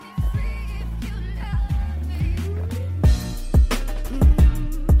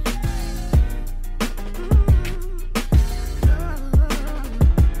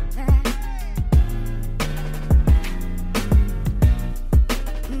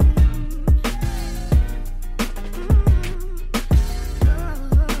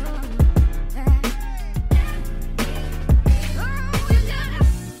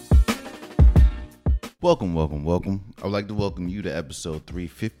Welcome. I would like to welcome you to episode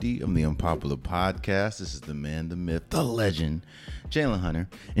 350 of the Unpopular Podcast. This is the man, the myth, the legend, Jalen Hunter.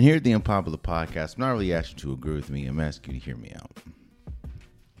 And here at the Unpopular Podcast, I'm not really asking you to agree with me. I'm asking you to hear me out.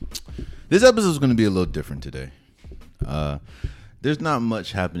 This episode is going to be a little different today. There's not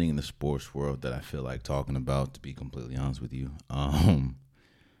much happening in the sports world that I feel like talking about, to be completely honest with you.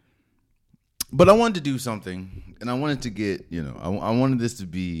 But I wanted to do something, and I wanted to get, I wanted this to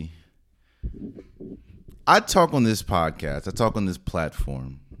be... I talk on this podcast, I talk on this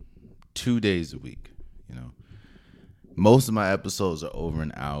platform 2 days a week, Most of my episodes are over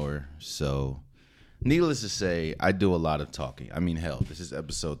an hour, so needless to say, I do a lot of talking. I mean, hell, this is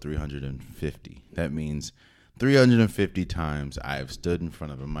episode 350. That means 350 times I have stood in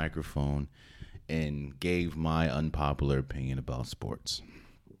front of a microphone and gave my unpopular opinion about sports.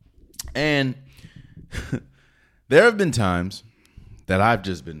 And there have been times that I've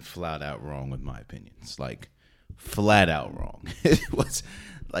just been flat out wrong with my opinions, like flat out wrong. It was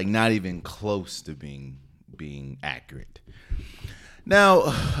like not even close to being accurate.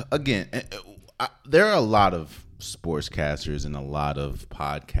 Now, again, there are a lot of sportscasters and a lot of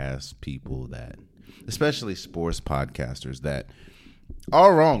podcast people that, especially sports podcasters, that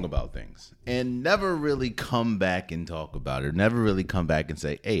are wrong about things and never really come back and talk about it, never really come back and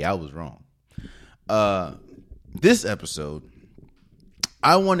say, hey, I was wrong. This episode,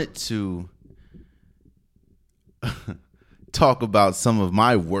 I wanted to talk about some of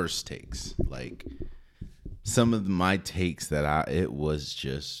my worst takes, like some of my takes that it was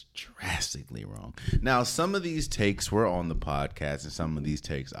just drastically wrong. Now, some of these takes were on the podcast and some of these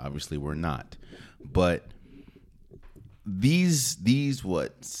takes obviously were not. But these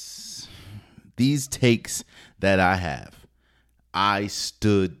takes that I have, I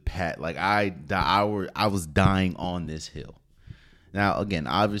stood pat, like I was dying on this hill. Now, again,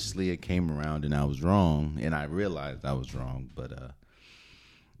 obviously it came around and I was wrong, and I realized I was wrong. But,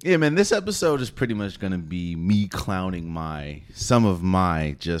 yeah, man, this episode is pretty much going to be me clowning some of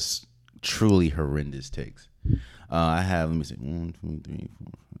my just truly horrendous takes. I have, let me see, 1, 2, 3,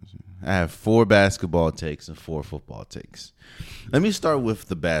 4, 5, 6. I have 4 basketball takes and 4 football takes. Let me start with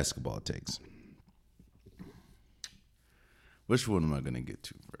the basketball takes. Which one am I going to get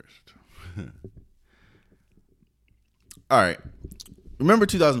to first? All right. Remember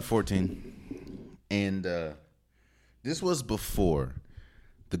 2014? And this was before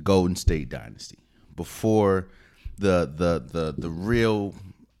the Golden State dynasty, before the real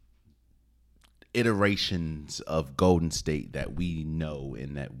iterations of Golden State that we know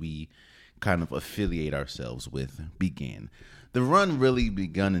and that we kind of affiliate ourselves with began. The run really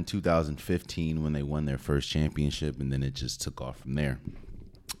begun in 2015 when they won their first championship, and then it just took off from there.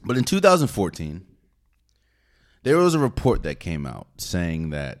 But in 2014, there was a report that came out saying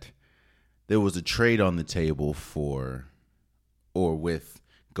that there was a trade on the table with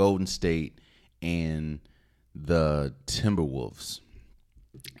Golden State and the Timberwolves.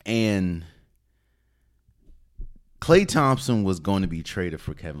 And Klay Thompson was going to be traded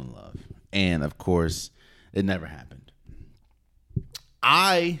for Kevin Love. And, of course, it never happened.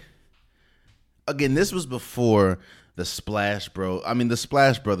 Again, this was before the Splash Bros. I mean, the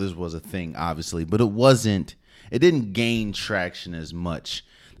Splash Brothers was a thing, obviously, but it didn't gain traction as much.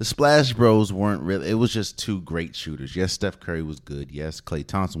 The Splash Bros weren't really, it was just 2 great shooters. Yes, Steph Curry was good. Yes, Klay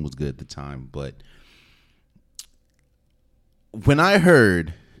Thompson was good at the time. But when I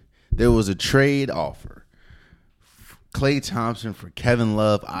heard there was a trade offer, Klay Thompson for Kevin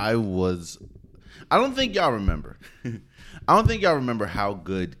Love, I don't think y'all remember. I don't think y'all remember how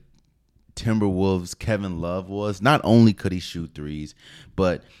good Timberwolves Kevin Love was. Not only could he shoot threes,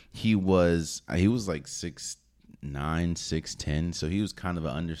 but he was like 6'9", 6'10", so he was kind of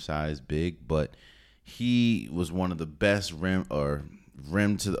an undersized big, but he was one of the best back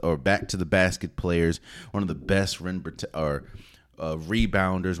to the basket players, one of the best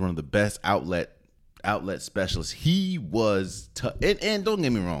rebounders, one of the best outlet specialists. He was and don't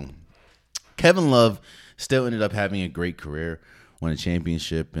get me wrong, Kevin Love still ended up having a great career, won a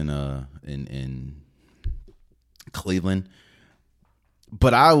championship in Cleveland.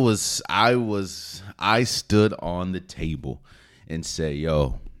 But I stood on the table and said,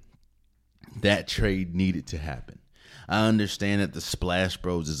 yo, that trade needed to happen. I understand that the Splash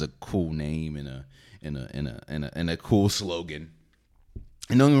Bros is a cool name and a cool slogan.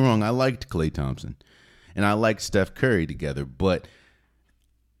 And don't get me wrong, I liked Klay Thompson and I liked Steph Curry together, but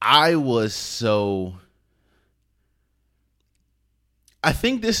I was so I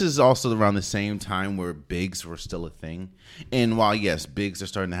think this is also around the same time where bigs were still a thing. And while, yes, bigs are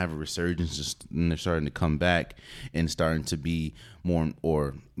starting to have a resurgence and they're starting to come back and starting to be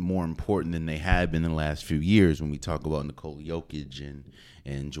more important than they have been in the last few years when we talk about Nikola Jokic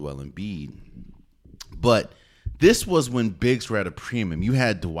and Joel Embiid. But this was when bigs were at a premium. You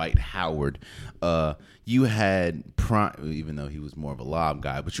had Dwight Howard. You had prime, even though he was more of a lob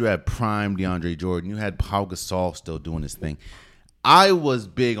guy, but you had prime DeAndre Jordan. You had Pau Gasol still doing his thing. I was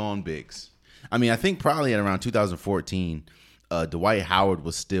big on bigs. I mean, I think probably at around 2014, Dwight Howard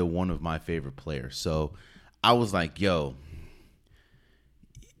was still one of my favorite players. So I was like, yo,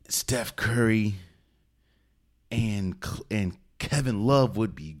 Steph Curry and Kevin Love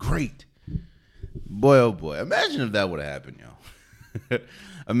would be great. Boy, oh boy. Imagine if that would have happened, yo.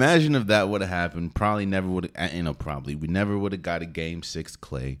 Imagine if that would have happened. Probably never would have, probably. We never would have got a Game 6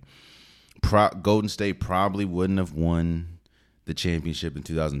 Clay. Golden State probably wouldn't have won the championship in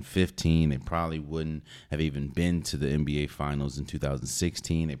 2015. They probably wouldn't have even been to the NBA Finals in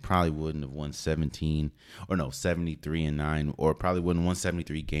 2016. They probably wouldn't have won 73-9, or probably wouldn't have won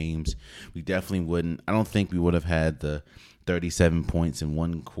 73 games. We definitely wouldn't. I don't think we would have had the 37 points in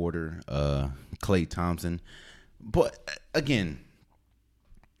one quarter, Klay Thompson. But again,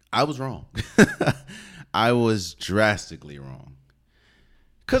 I was wrong. I was drastically wrong.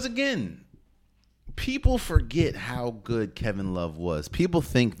 Because again, people forget how good Kevin Love was. People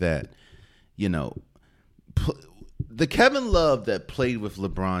think that, the Kevin Love that played with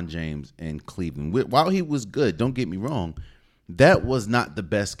LeBron James in Cleveland, while he was good, don't get me wrong, that was not the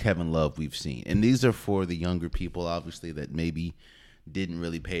best Kevin Love we've seen. And these are for the younger people, obviously, that maybe didn't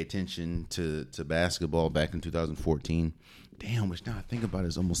really pay attention to basketball back in 2014. Damn, which now I think about it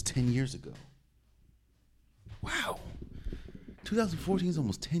is almost 10 years ago. Wow. 2014 is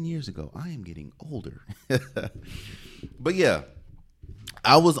almost 10 years ago. I am getting older. But yeah,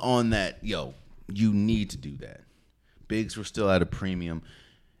 I was on that, yo, you need to do that. Bigs were still at a premium,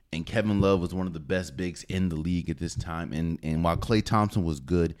 and Kevin Love was one of the best bigs in the league at this time. And while Klay Thompson was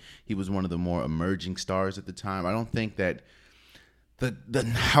good, he was one of the more emerging stars at the time. I don't think that the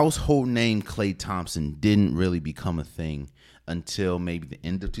household name Klay Thompson didn't really become a thing until maybe the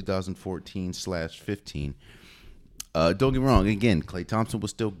end of 2014/15. Don't get me wrong. Again, Klay Thompson was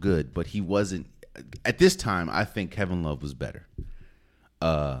still good, but he wasn't. At this time, I think Kevin Love was better.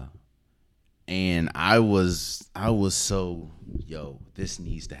 And I was so, yo, this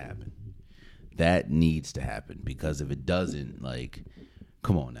needs to happen. That needs to happen, because if it doesn't, like,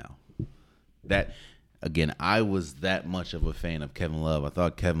 come on now. That, again, I was that much of a fan of Kevin Love. I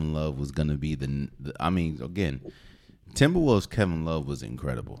thought Kevin Love was going to be again, Timberwolves Kevin Love was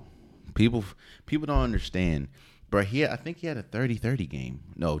incredible. People don't understand. Bro, I think he had a 30-30 game.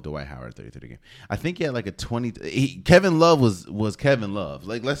 No, Dwight Howard 30-30 game. I think he had like a 20. Kevin Love was Kevin Love.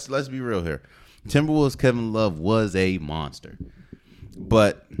 Like, let's be real here. Timberwolves Kevin Love was a monster.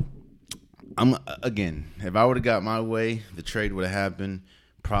 But if I would have got my way, the trade would have happened.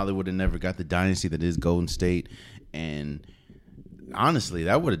 Probably would have never got the dynasty that is Golden State. And honestly,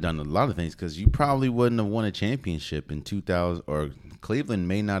 that would have done a lot of things, because you probably wouldn't have won a championship in 2000, or Cleveland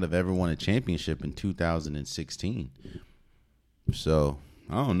may not have ever won a championship in 2016. So,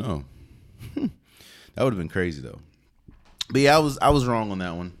 I don't know. That would have been crazy, though. But yeah, I was wrong on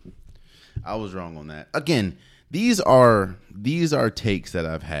that one. I was wrong on that. Again, these are takes that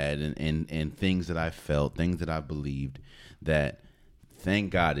I've had and things that I felt, things that I believed, that thank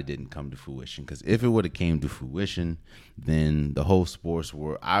God it didn't come to fruition. Because if it would have came to fruition, then the whole sports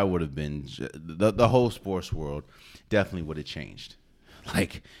world, I would have been, the whole sports world definitely would have changed.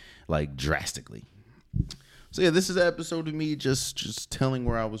 Like drastically. So yeah, this is an episode of me just telling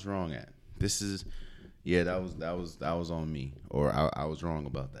where I was wrong at. This is, yeah, that was on me, or I was wrong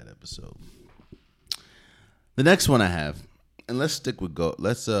about that episode. The next one I have, and let's stick with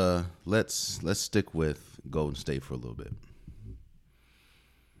let's stick with Golden State for a little bit.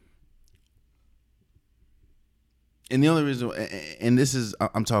 And the only reason, and this is,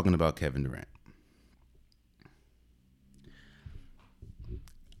 I'm talking about Kevin Durant.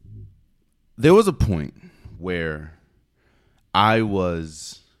 There was a point where I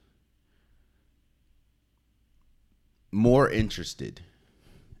was more interested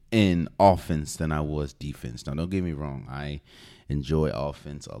in offense than I was defense. Now, don't get me wrong. I enjoy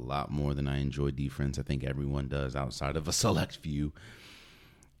offense a lot more than I enjoy defense. I think everyone does, outside of a select few.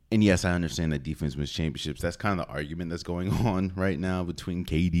 And yes, I understand that defense wins championships. That's kind of the argument that's going on right now between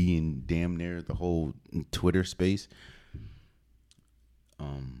KD and damn near the whole Twitter space.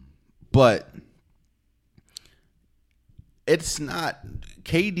 But it's not.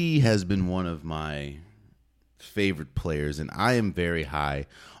 KD has been one of my favorite players, and I am very high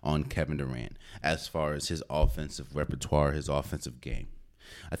on Kevin Durant as far as his offensive repertoire, his offensive game.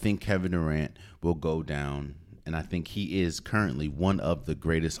 I think Kevin Durant will go down, and I think he is currently one of the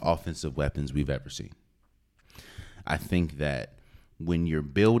greatest offensive weapons we've ever seen. I think that when you're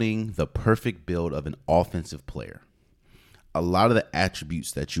building the perfect build of an offensive player, a lot of the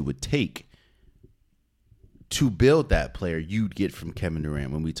attributes that you would take to build that player, you'd get from Kevin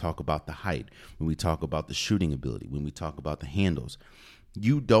Durant. When we talk about the height, when we talk about the shooting ability, when we talk about the handles,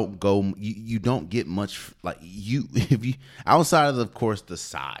 you don't get much if you outside of course the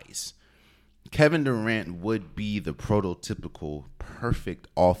size. Kevin Durant would be the prototypical perfect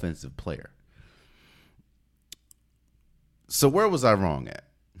offensive player. So where was I wrong at?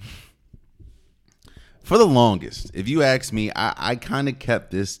 For the longest, if you ask me, I kind of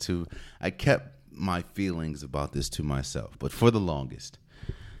kept my feelings about this to myself. But for the longest,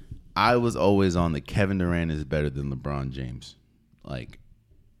 I was always on the Kevin Durant is better than LeBron James,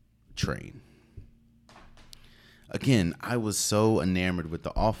 train. Again, I was so enamored with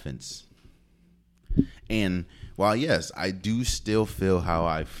the offense. And while, yes, I do still feel how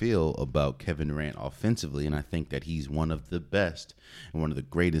I feel about Kevin Durant offensively, and I think that he's one of the best and one of the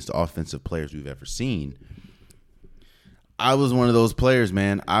greatest offensive players we've ever seen, I was one of those players,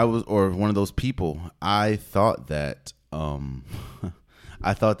 man. Or one of those people. I thought that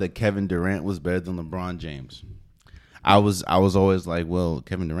Kevin Durant was better than LeBron James. I was always like, well,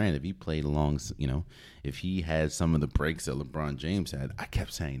 Kevin Durant, if he played along, if he had some of the breaks that LeBron James had, I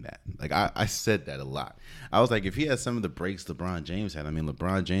kept saying that. I said that a lot. I was like, if he had some of the breaks LeBron James had,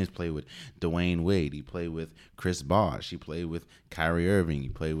 LeBron James played with Dwayne Wade. He played with Chris Bosh. He played with Kyrie Irving. He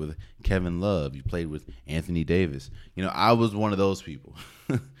played with Kevin Love. He played with Anthony Davis. I was one of those people.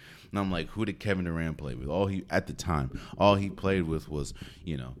 And I'm like, who did Kevin Durant play with? All he played with was,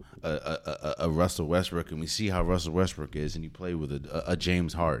 a Russell Westbrook, and we see how Russell Westbrook is, and he played with a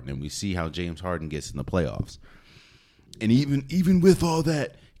James Harden, and we see how James Harden gets in the playoffs. And even with all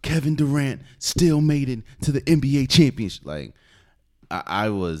that, Kevin Durant still made it to the NBA championship. I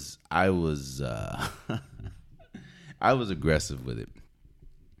was I was aggressive with it.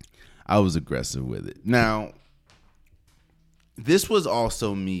 Now, this was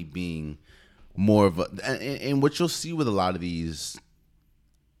also me being more of and what you'll see with a lot of these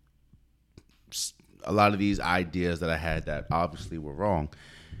ideas that I had that obviously were wrong.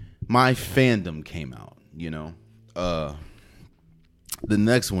 My fandom came out, the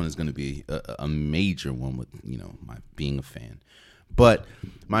next one is going to be a major one with, my being a fan, but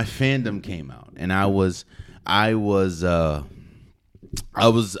my fandom came out, and I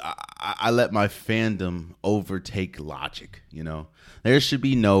let my fandom overtake logic. There should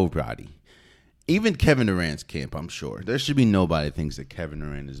be nobody, even Kevin Durant's camp, I'm sure there should be nobody that thinks that Kevin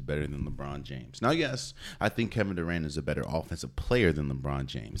Durant is better than LeBron James. Now, yes, I think Kevin Durant is a better offensive player than LeBron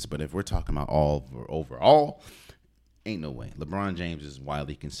James, but if we're talking about overall, ain't no way. LeBron James is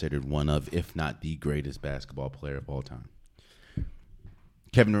widely considered one of, if not the greatest basketball player of all time.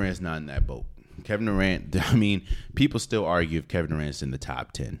 Kevin Durant's not in that boat. Kevin Durant, people still argue if Kevin Durant's in the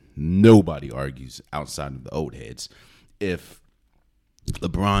top 10. Nobody argues outside of the old heads if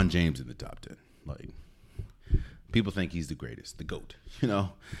LeBron James in the top 10. People think he's the greatest, the GOAT.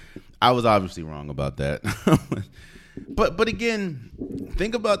 I was obviously wrong about that. But again,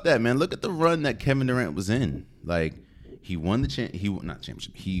 think about that, man. Look at the run that Kevin Durant was in. He won not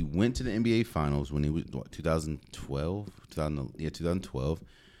championship. He went to the NBA Finals when he was 2012. 2012.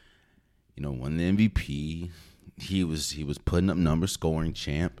 Won the MVP. He was putting up numbers, scoring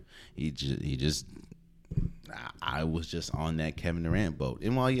champ. I was just on that Kevin Durant boat.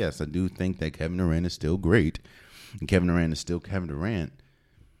 And while, yes, I do think that Kevin Durant is still great, and Kevin Durant is still Kevin Durant,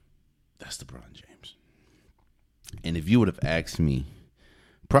 that's LeBron James. And if you would have asked me,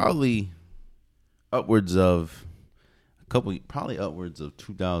 probably upwards of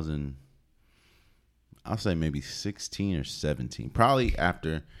 2000, I'll say maybe 16 or 17, probably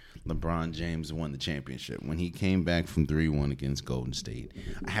after LeBron James won the championship, when he came back from 3-1 against Golden State,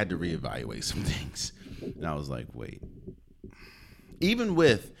 I had to reevaluate some things. And I was like, wait. Even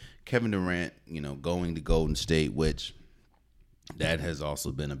with Kevin Durant, going to Golden State, which that has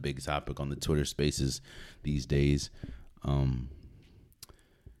also been a big topic on the Twitter Spaces these days. It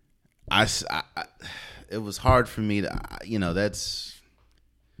was hard for me to,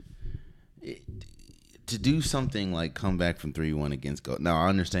 to do something like come back from 3-1 against Golden. Now, I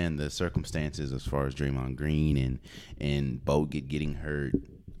understand the circumstances as far as Draymond Green and Bogut getting hurt.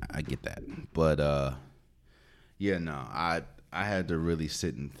 I get that. But, I had to really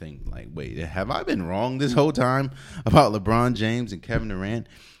sit and think, wait, have I been wrong this whole time about LeBron James and Kevin Durant?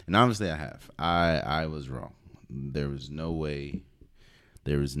 And obviously I have. I was wrong. there is no way,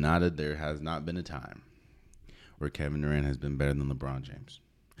 there has not been a time where Kevin Durant has been better than LeBron James,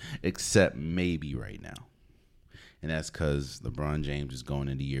 except maybe right now. And that's because LeBron James is going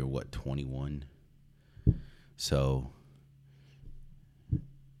into year, 21? So,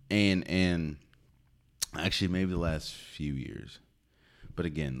 and actually maybe the last few years. But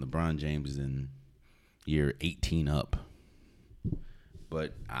again, LeBron James is in year 18 up.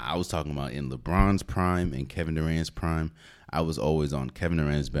 But I was talking about in LeBron's prime and Kevin Durant's prime. I was always on Kevin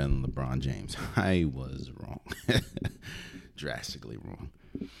Durant's better than LeBron James. I was wrong. Drastically wrong.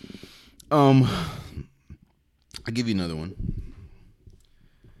 I'll give you another one.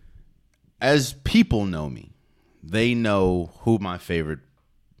 As people know me, they know who my favorite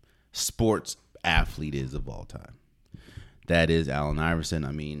sports athlete is of all time. That is Allen Iverson.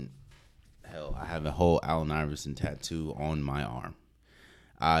 I mean, hell, I have a whole Allen Iverson tattoo on my arm.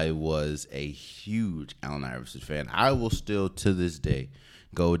 I was a huge Allen Iverson fan. I will still, to this day,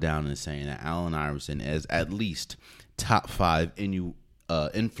 go down and saying that Allen Iverson is at least top 5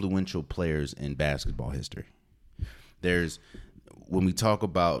 influential players in basketball history. When we talk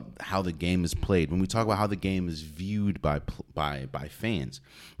about how the game is played, when we talk about how the game is viewed by fans,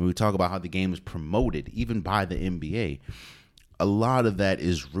 when we talk about how the game is promoted, even by the NBA, a lot of that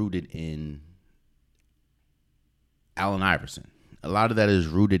is rooted in Allen Iverson. A lot of that is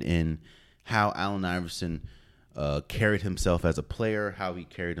rooted in how Allen Iverson carried himself as a player, how he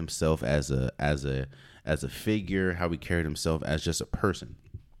carried himself as a figure, how he carried himself as just a person.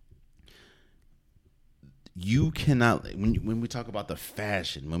 You cannot, when we talk about the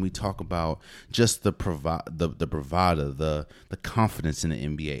fashion, when we talk about just the bravado, the confidence in the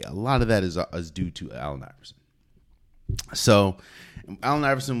NBA, a lot of that is due to Allen Iverson. So, Allen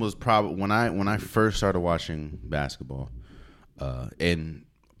Iverson was probably when I first started watching basketball, and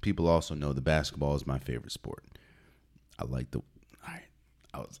people also know that basketball is my favorite sport. I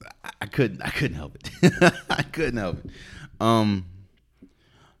couldn't help it. I couldn't help it.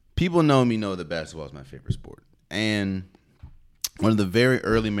 People know that basketball is my favorite sport. And one of the very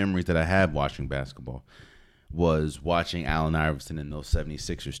early memories that I have watching basketball was watching Allen Iverson and those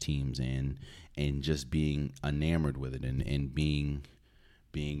 76ers teams and just being enamored with it and being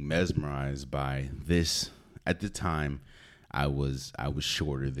mesmerized by this. At the time, I was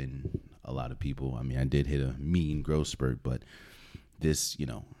shorter than a lot of people. I mean, I did hit a mean growth spurt, but this,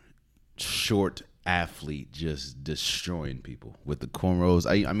 short athlete just destroying people with the cornrows.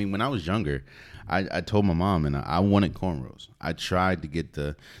 I mean, when I was younger, I told my mom and I wanted cornrows. I tried to get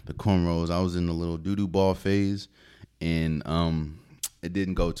the cornrows. I was in the little doo-doo ball phase, and it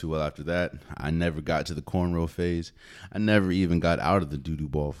didn't go too well after that. I never got to the cornrow phase. I never even got out of the doo-doo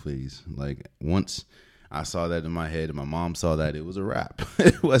ball phase. Like, once I saw that in my head and my mom saw that, it was a wrap.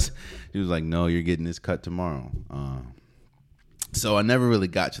 She was like, no, you're getting this cut tomorrow. So I never really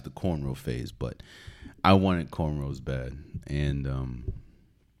got to the cornrow phase, but I wanted cornrows bad. And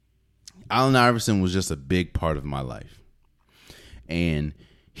Allen Iverson was just a big part of my life. And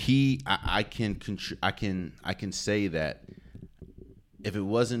I can say that if it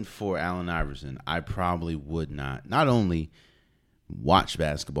wasn't for Allen Iverson, I probably would not only watch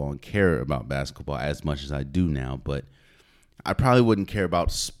basketball and care about basketball as much as I do now, but I probably wouldn't care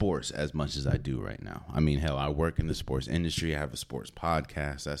about sports as much as I do right now. I mean, hell, I work in the sports industry. I have a sports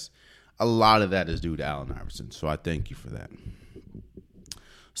podcast. That's a lot of that is due to Allen Iverson. So I thank you for that.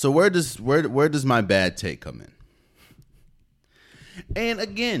 So where does my bad take come in? And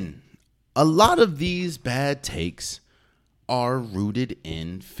again, a lot of these bad takes are rooted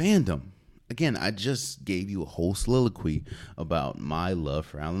in fandom. Again, I just gave you a whole soliloquy about my love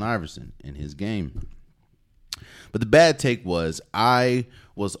for Allen Iverson and his game. But the bad take was I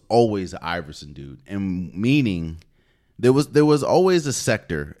was always an Iverson dude, and meaning there was always a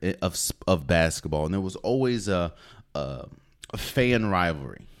sector of basketball, and there was always a fan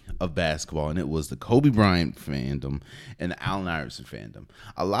rivalry of basketball, and it was the Kobe Bryant fandom and the Allen Iverson fandom.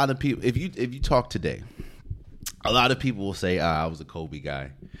 A lot of people, if you talk today, a lot of people will say, I was a Kobe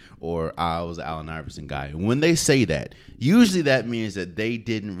guy or I was an Allen Iverson guy. And when they say that, usually that means that they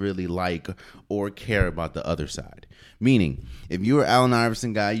didn't really like or care about the other side. Meaning, if you were an Allen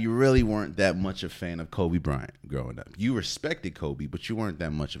Iverson guy, you really weren't that much a fan of Kobe Bryant growing up. You respected Kobe, but you weren't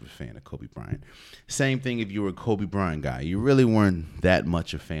that much of a fan of Kobe Bryant. Same thing if you were a Kobe Bryant guy. You really weren't that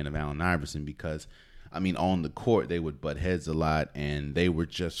much a fan of Allen Iverson because, I mean, on the court, they would butt heads a lot, and they were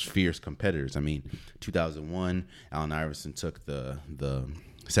just fierce competitors. I mean, 2001, Allen Iverson took the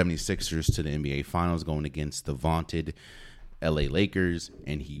 76ers to the NBA Finals going against the vaunted LA Lakers,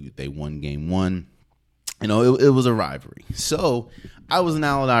 and they won Game 1. You know, it was a rivalry. So I was an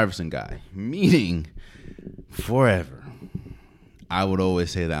Allen Iverson guy, meaning forever, I would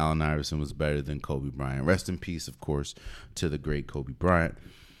always say that Allen Iverson was better than Kobe Bryant. Rest in peace, of course, to the great Kobe Bryant.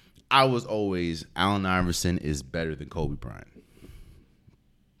 I was always, Allen Iverson is better than Kobe Bryant.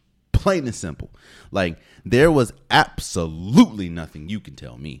 Plain and simple. Like, there was absolutely nothing you can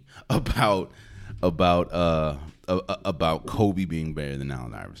tell me about Kobe being better than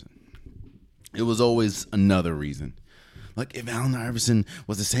Allen Iverson. It was always another reason. Like, if Allen Iverson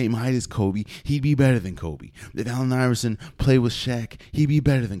was the same height as Kobe, he'd be better than Kobe. If Allen Iverson played with Shaq, he'd be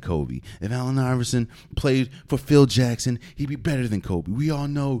better than Kobe. If Allen Iverson played for Phil Jackson, he'd be better than Kobe. We all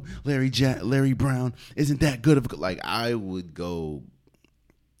know Larry Brown isn't that good of a... Like, I would go...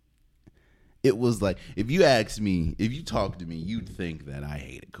 It was like, if you asked me, if you talked to me, you'd think that I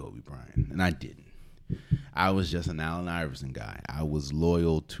hated Kobe Bryant, and I didn't. I was just an Allen Iverson guy. I was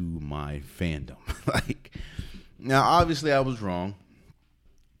loyal to my fandom. Like... Now, obviously, I was wrong.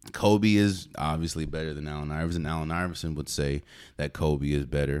 Kobe is obviously better than Allen Iverson. Allen Iverson would say that Kobe is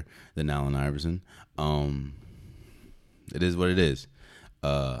better than Allen Iverson. It is what it is.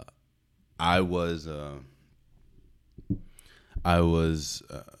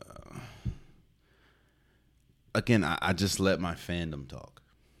 Again, I just let my fandom talk.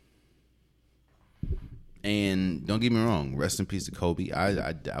 And don't get me wrong, rest in peace to Kobe.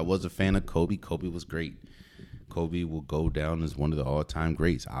 I was a fan of Kobe. Kobe was great. Kobe will go down as one of the all-time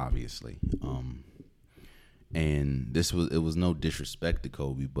greats, obviously. And it was no disrespect to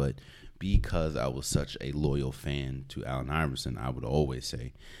Kobe, but because I was such a loyal fan to Allen Iverson, I would always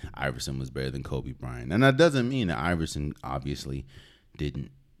say Iverson was better than Kobe Bryant. And that doesn't mean that Iverson obviously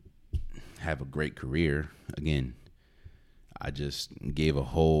didn't have a great career. Again, I just gave a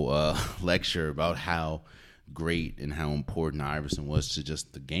whole lecture about how great and how important Iverson was to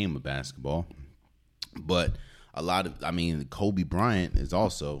just the game of basketball. But Kobe Bryant is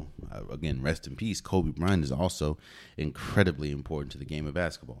also, again, rest in peace, Kobe Bryant is also incredibly important to the game of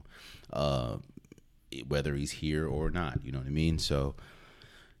basketball, whether he's here or not, you know what I mean? So,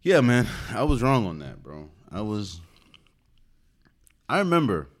 yeah, man, I was wrong on that, bro. I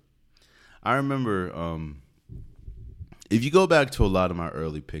remember, if you go back to a lot of my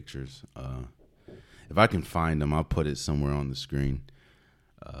early pictures, if I can find them, I'll put it somewhere on the screen.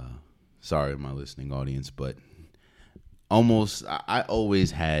 Sorry, my listening audience, but I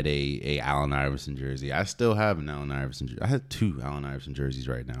always had a Allen Iverson jersey. I still have an Allen Iverson jersey. I have 2 Allen Iverson jerseys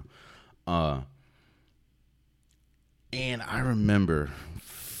right now. And I remember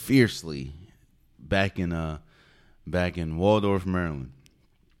fiercely back in Waldorf, Maryland,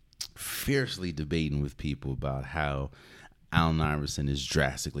 fiercely debating with people about how Allen Iverson is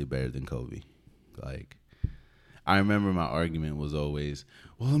drastically better than Kobe. Like, I remember my argument was always,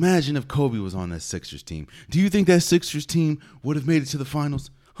 well, imagine if Kobe was on that Sixers team. Do you think that Sixers team would have made it to the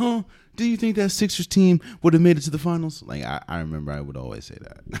finals? Huh? Do you think that Sixers team would have made it to the finals? Like, I remember I would always say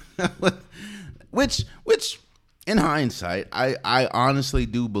that. which in hindsight, I honestly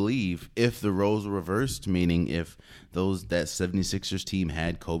do believe if the roles were reversed, meaning if that 76ers team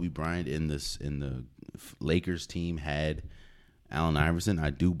had Kobe Bryant and the Lakers team had Allen Iverson,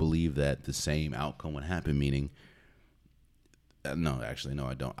 I do believe that the same outcome would happen, meaning no, actually, no,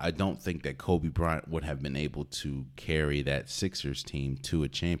 I don't. I don't think that Kobe Bryant would have been able to carry that Sixers team to a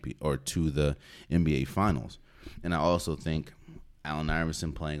champion or to the NBA Finals. And I also think Allen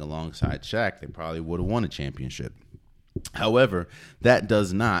Iverson playing alongside Shaq, they probably would have won a championship. However, that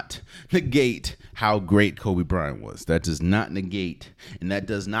does not negate how great Kobe Bryant was. That does not negate, and that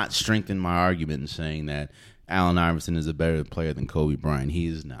does not strengthen my argument in saying that Allen Iverson is a better player than Kobe Bryant. He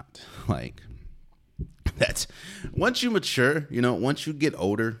is not. Like, that's once you mature, once you get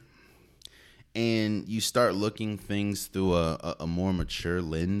older and you start looking things through a more mature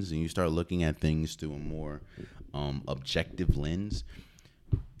lens, and you start looking at things through a more objective lens,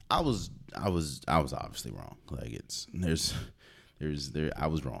 I was obviously wrong. Like, I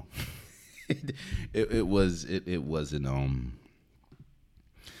was wrong.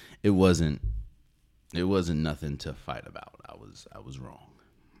 It wasn't nothing to fight about. I was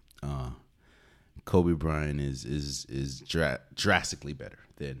wrong. Kobe Bryant is drastically better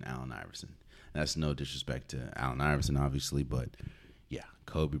than Allen Iverson. That's no disrespect to Allen Iverson, obviously, but yeah,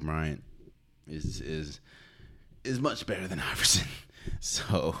 Kobe Bryant is much better than Iverson.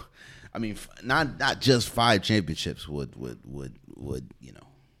 So, I mean, not just 5 championships would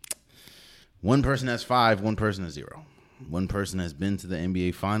one person has 5, one person has 0. One person has been to the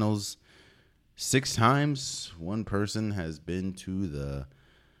NBA Finals 6 times. One person has been to the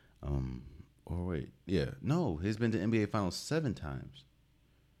he's been to the NBA Finals 7 times.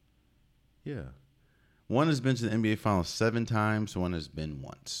 Yeah. One has been to the NBA Finals 7 times. One has been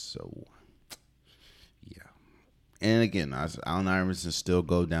once. So, yeah. And again, Allen Iverson still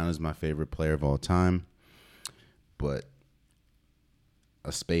go down as my favorite player of all time. But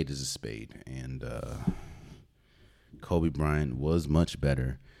a spade is a spade. And Kobe Bryant was much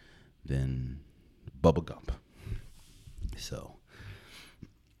better than Bubba Gump. So,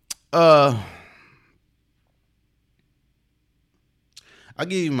 I'll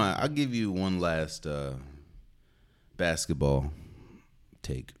give you one last basketball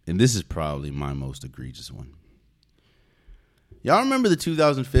take, and this is probably my most egregious one. Y'all remember the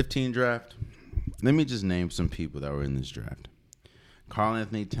 2015 draft? Let me just name some people that were in this draft: Karl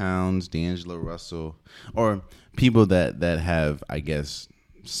Anthony Towns, D'Angelo Russell, or people that have, I guess,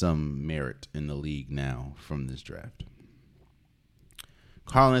 some merit in the league now from this draft.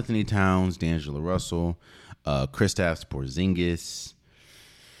 Karl Anthony Towns, D'Angelo Russell, Kristaps Porzingis.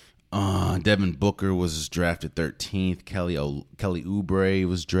 Devin Booker was drafted 13th. Kelly Oubre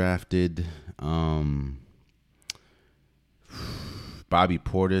was drafted. Bobby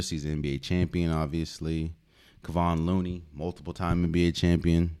Portis, he's an NBA champion, obviously. Kevon Looney, multiple-time NBA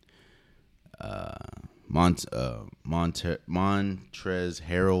champion. Montrezl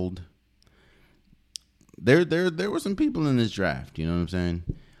Harrell. There were some people in this draft. You know what I'm saying?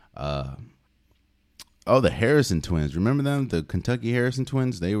 The Harrison twins. Remember them? The Kentucky Harrison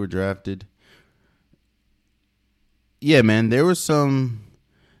twins? They were drafted. Yeah, man. There were some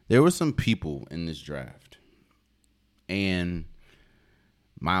people in this draft. And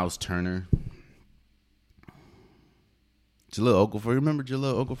Miles Turner. Jahlil Okafor. Remember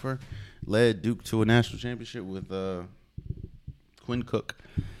Jahlil Okafor? Led Duke to a national championship with Quinn Cook.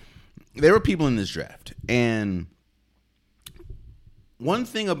 There were people in this draft. And one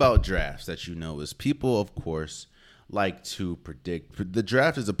thing about drafts that you know is people, of course, like to predict. The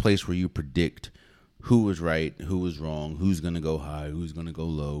draft is a place where you predict who was right, who was wrong, who's going to go high, who's going to go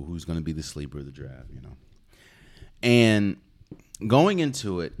low, who's going to be the sleeper of the draft, you know. And going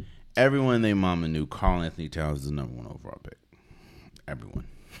into it, everyone and their mama knew Karl Anthony Towns was the number 1 overall pick. Everyone.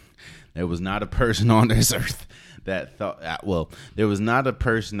 There was not a person on this earth that thought, there was not a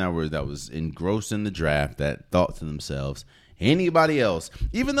person that was engrossed in the draft that thought to themselves, anybody else,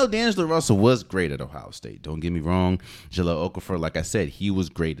 even though D'Angelo Russell was great at Ohio State, don't get me wrong. Jahlil Okafor, like I said, he was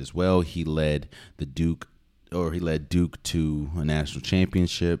great as well. He led Duke to a national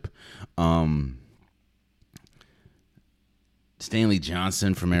championship. Stanley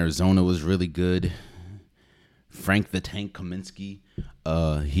Johnson from Arizona was really good. Frank the Tank Kaminsky,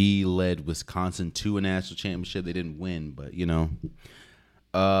 he led Wisconsin to a national championship. They didn't win, but you know,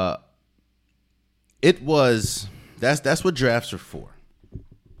 that's what drafts are for.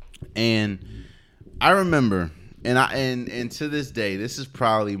 And I remember, and to this day, this is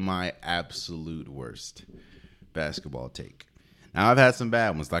probably my absolute worst basketball take. Now, I've had some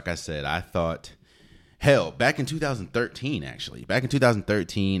bad ones. Like I said, I thought, back in 2013,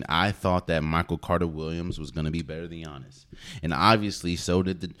 I thought that Michael Carter Williams was going to be better than Giannis. And obviously, so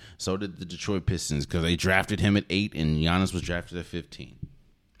did the Detroit Pistons, because they drafted him at 8 and Giannis was drafted at 15.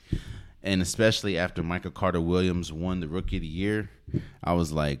 And especially after Michael Carter Williams won the Rookie of the Year, I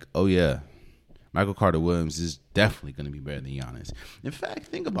was like, oh yeah, Michael Carter Williams is definitely going to be better than Giannis. In fact,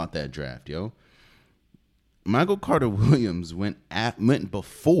 think about that draft, yo. Michael Carter Williams went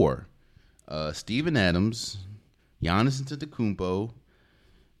before Steven Adams, Giannis Antetokounmpo,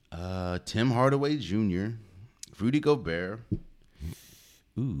 Tim Hardaway Jr., Rudy Gobert.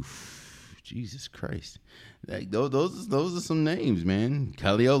 Oof, Jesus Christ! Like, those are some names, man.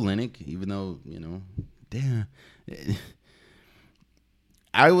 Kelly Olynyk, even though, you know, damn.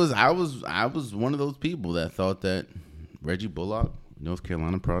 I was one of those people that thought that Reggie Bullock, North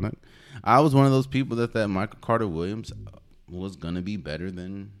Carolina product. I was one of those people that Michael Carter Williams was gonna be better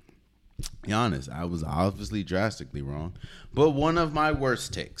than Giannis. I was obviously drastically wrong, but one of my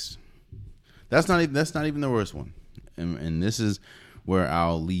worst takes. That's not even the worst one, and this is where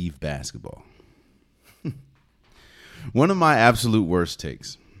I'll leave basketball. One of my absolute worst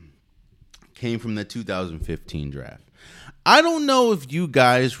takes came from the 2015 draft. I don't know if you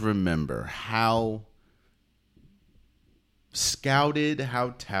guys remember how scouted,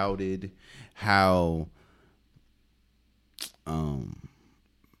 how touted, how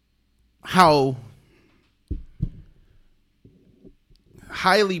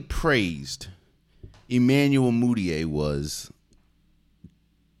highly praised Emmanuel Mudiay was,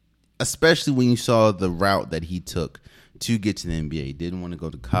 especially when you saw the route that he took to get to the NBA. He didn't want to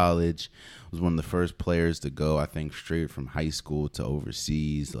go to college. Was one of the first players to go, I think, straight from high school to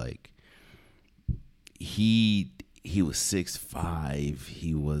overseas. Like, he was 6'5".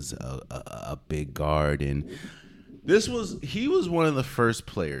 He was a big guard, and he was one of the first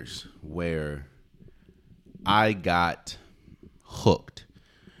players where I got hooked.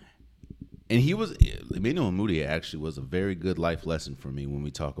 And Emmanuel Mudiay actually was a very good life lesson for me when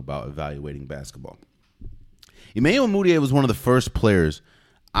we talk about evaluating basketball. Emmanuel Mudiay was one of the first players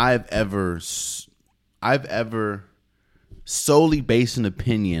I've ever solely based an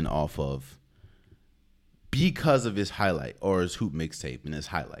opinion off of because of his highlight or his hoop mixtape and his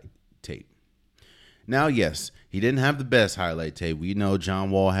highlight tape. Now, yes, he didn't have the best highlight tape. We know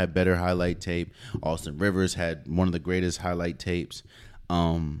John Wall had better highlight tape. Austin Rivers had one of the greatest highlight tapes.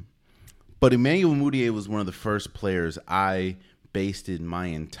 But Emmanuel Mudiay was one of the first players I based my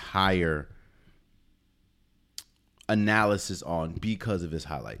entire analysis on because of his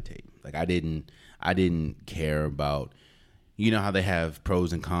highlight tape. Like I didn't care about, you know how they have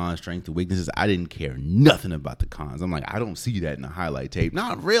pros and cons, strengths and weaknesses. I didn't care nothing about the cons. I'm like, I don't see that in a highlight tape.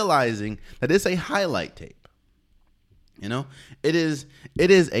 Not realizing that it's a highlight tape. You know, it is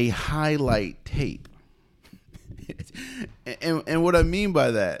a highlight tape. and what I mean by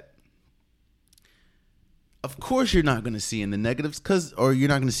that, of course you're not going to see in the negatives or you're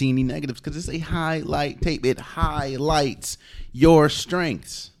not going to see any negatives because it's a highlight tape. It highlights your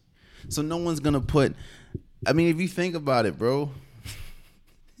strengths. So no one's going to put, I mean, if you think about it, bro,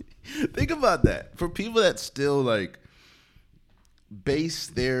 think about that. For people that still like base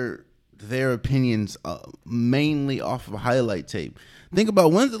their opinions mainly off of highlight tape. Think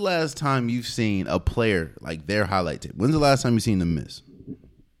about when's the last time you've seen a player like their highlight tape? When's the last time you've seen them miss?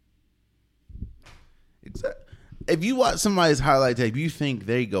 Exactly. If you watch somebody's highlight tape, you think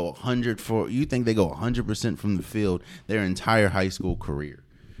they go 100% from the field their entire high school career.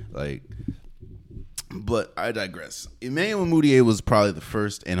 Like, but I digress. Emmanuel Mudiay was probably the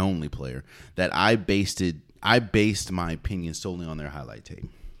first and only player that I based my opinion solely on their highlight tape.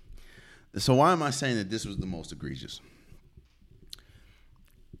 So why am I saying that this was the most egregious?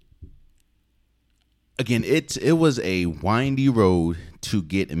 Again, it was a windy road to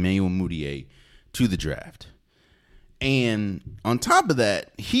get Emmanuel Mudiay to the draft. And on top of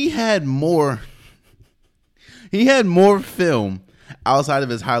that, he had more film outside of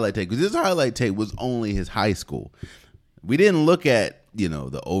his highlight tape, because his highlight tape was only his high school. We didn't look at,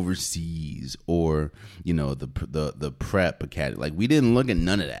 the overseas or, the prep academy. Like, we didn't look at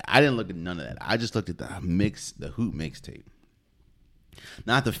none of that. I didn't look at none of that. I just looked at the hoop mixtape.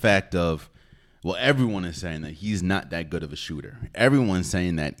 Not the fact of, well, everyone is saying that he's not that good of a shooter. Everyone's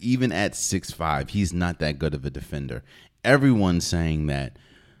saying that even at 6'5", he's not that good of a defender. Everyone's saying that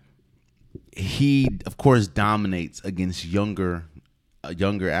he, of course, dominates against younger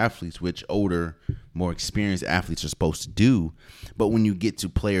athletes, which older, more experienced athletes are supposed to do. But when you get to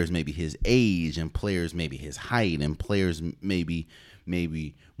players maybe his age and players maybe his height and players maybe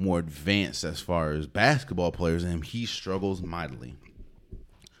more advanced as far as basketball players, and he struggles mightily.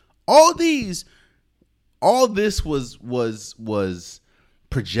 All this was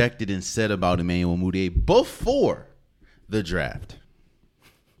projected and said about Emmanuel Mudiay before the draft.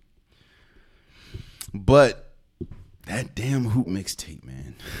 But that damn hoop mixtape,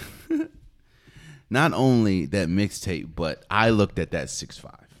 man. Not only that mixtape, but I looked at that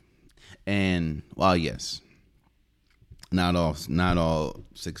 6'5", and while yes, not all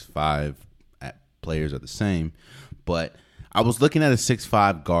 6'5" players are the same, but I was looking at a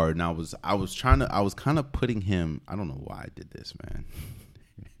 6'5" guard, and I was kind of putting him. I don't know why I did this, man.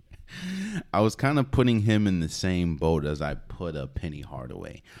 I was kind of putting him in the same boat as I put a Penny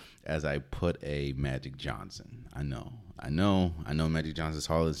Hardaway, as I put a Magic Johnson. I know. Magic Johnson's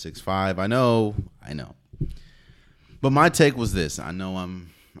taller than 6'5". I know. But my take was this. I know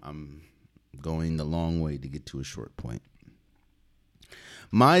I'm going the long way to get to a short point.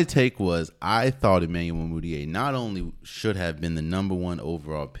 My take was I thought Emmanuel Mudiay not only should have been the number 1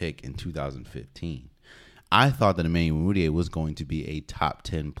 overall pick in 2015, I thought that Emmanuel Mudiay was going to be a top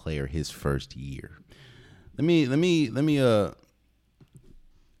 10 player his first year. Let me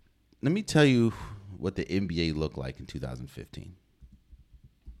tell you what the NBA looked like in 2015.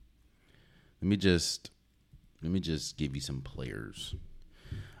 Let me just give you some players.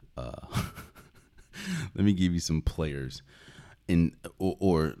 Let me give you some players.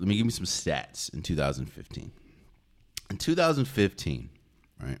 Or let me give you some stats in 2015. In 2015,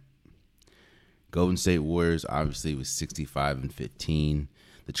 right? Golden State Warriors obviously was 65-15.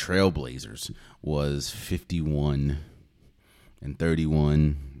 The Trailblazers was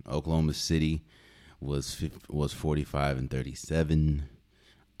 51-31. Oklahoma City was 45-37.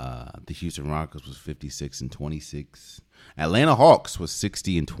 The Houston Rockets was 56-26. Atlanta Hawks was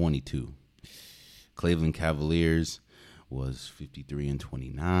 60-22. Cleveland Cavaliers was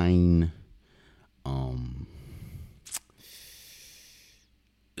 53-29.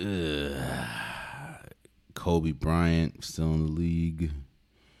 Kobe Bryant still in the league.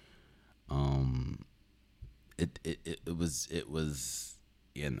 It was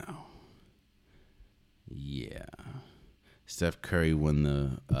yeah. Steph Curry won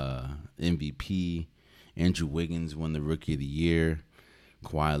the MVP. Andrew Wiggins won the Rookie of the Year.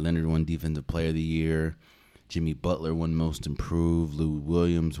 Kawhi Leonard won Defensive Player of the Year. Jimmy Butler won Most Improved. Lou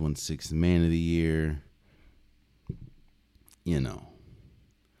Williams won Sixth Man of the Year.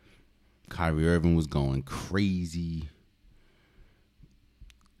 Kyrie Irving was going crazy.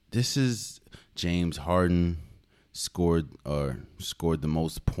 This is James Harden scored the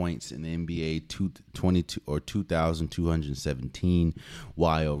most points in the NBA 2,217,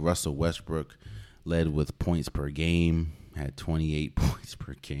 while Russell Westbrook led with points per game, had 28 points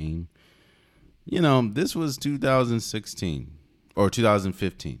per game. This was 2016 or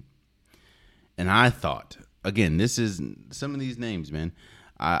 2015. And I thought, again, this is some of these names, man.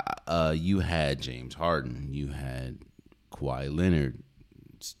 You had James Harden, you had Kawhi Leonard,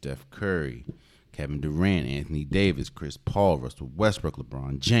 Steph Curry, Kevin Durant, Anthony Davis, Chris Paul, Russell Westbrook,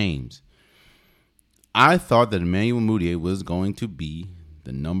 LeBron James. I thought that Emmanuel Mudiay was going to be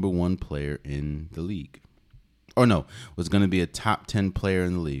the number one player in the league. Or no, was going to be a top 10 player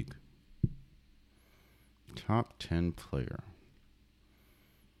in the league. Top 10 player.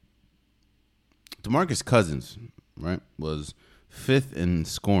 DeMarcus Cousins, right, was fifth in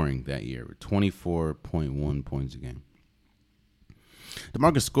scoring that year with 24.1 points a game.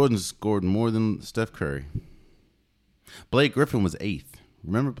 DeMarcus Cousins scored more than Steph Curry. Blake Griffin was eighth.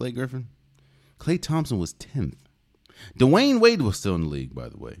 Remember Blake Griffin? Klay Thompson was 10th. Dwayne Wade was still in the league, by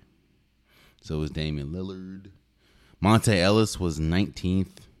the way. So was Damian Lillard. Monte Ellis was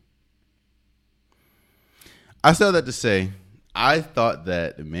 19th. I said that to say, I thought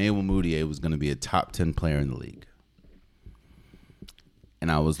that Emmanuel Mudiay was going to be a top 10 player in the league. And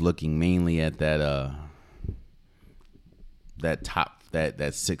I was looking mainly at that top, that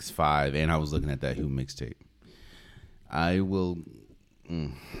 6'5", and I was looking at that Who mixtape. I will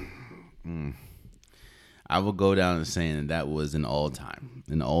go down to saying that was an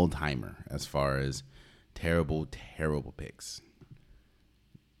all-timer as far as terrible picks.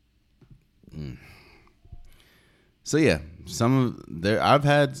 So yeah,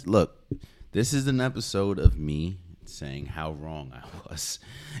 this is an episode of me saying how wrong I was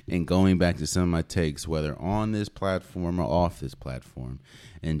and going back to some of my takes, whether on this platform or off this platform,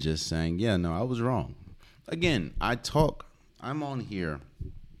 and just saying, yeah, no, I was wrong. Again, I'm on here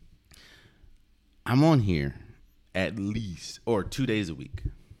at least, or 2 days a week.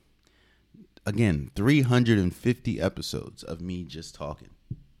 Again, 350 episodes of me just talking.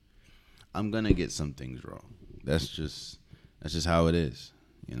 I'm going to get some things wrong. That's just how it is,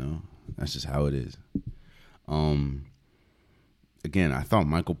 That's just how it is. Again, I thought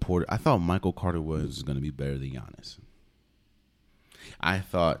Michael Carter was going to be better than Giannis. I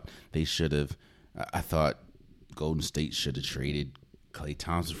thought Golden State should have traded Klay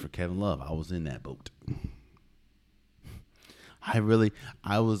Thompson for Kevin Love. I was in that boat. I thought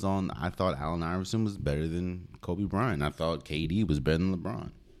Allen Iverson was better than Kobe Bryant. I thought KD was better than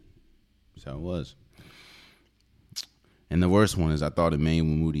LeBron. So it was. And the worst one is I thought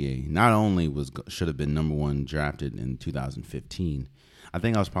Emmanuel Mudiay not only should have been number one drafted in 2015. I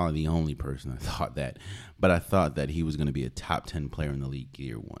think I was probably the only person that thought that. But I thought that he was going to be a top 10 player in the league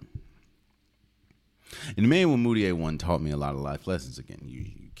year one. And Emmanuel Mudiay one taught me a lot of life lessons again. You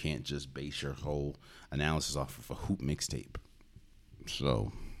can't just base your whole analysis off of a hoop mixtape.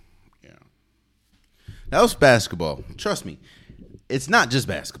 So, yeah. That was basketball. Trust me. It's not just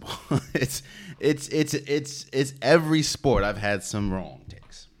basketball. It's every sport. I've had some wrong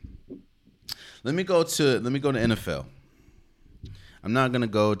takes. Let me go to NFL. I'm not gonna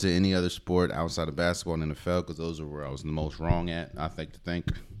go to any other sport outside of basketball and NFL because those are where I was the most wrong at. I think.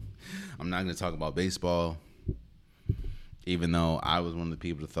 I'm not gonna talk about baseball, even though I was one of the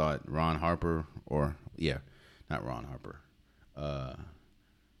people that thought Ron Harper, not Ron Harper.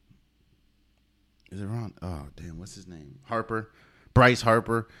 Is it Ron? Oh damn, what's his name? Harper. Bryce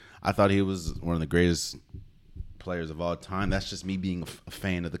Harper, I thought he was one of the greatest players of all time. That's just me being a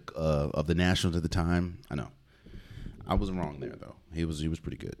fan of the Nationals at the time. I know. I wasn't wrong there though. He was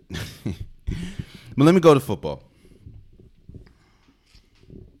pretty good. But let me go to football.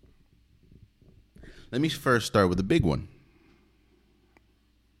 Let me first start with the big one.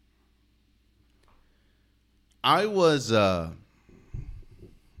 I've always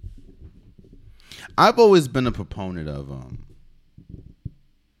been a proponent of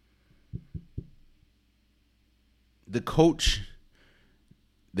the coach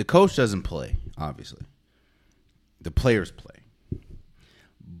doesn't play, obviously. The players play.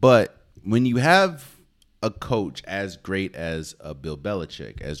 But when you have a coach as great as a Bill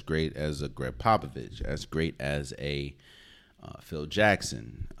Belichick, as great as a Greg Popovich, as great as a Phil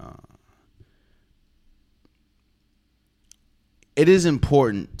Jackson. It is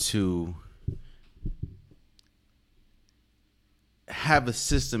important to have a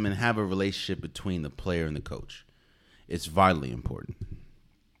system and have a relationship between the player and the coach. It's vitally important.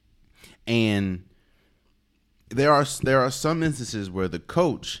 And there are some instances where the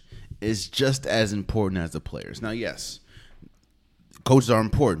coach is just as important as the players. Now, yes, coaches are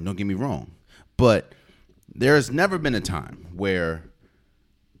important, don't get me wrong. But there has never been a time where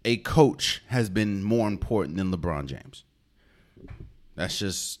a coach has been more important than LeBron James. That's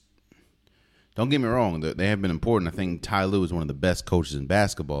just, don't get me wrong, they have been important. I think Ty Lue is one of the best coaches in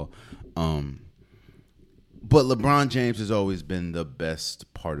basketball. But LeBron James has always been the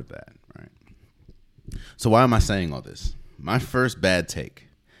best part of that, right? So why am I saying all this? My first bad take.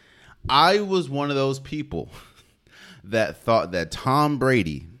 I was one of those people that thought that Tom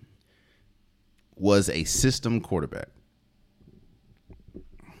Brady was a system quarterback.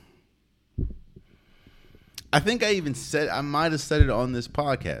 I think I might have said it on this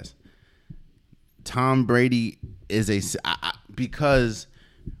podcast. Tom Brady is because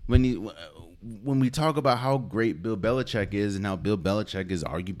when we talk about how great Bill Belichick is and how Bill Belichick is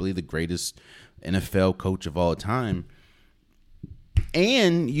arguably the greatest NFL coach of all time,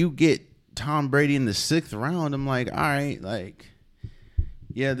 and you get Tom Brady in the 6th round, I'm like, all right, like,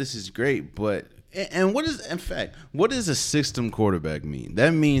 yeah, this is great, but and what does a system quarterback mean?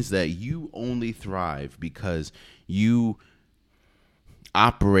 That means that you only thrive because you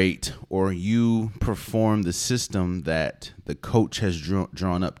operate or you perform the system that the coach has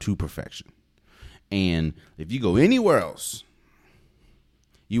drawn up to perfection. And if you go anywhere else,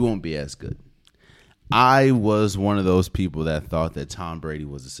 you won't be as good. I was one of those people that thought that Tom Brady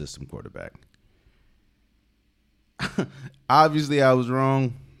was a system quarterback. Obviously, I was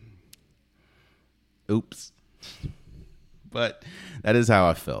wrong. Oops. But that is how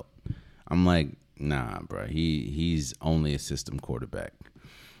I felt. I'm like, nah, bro. He's only a system quarterback.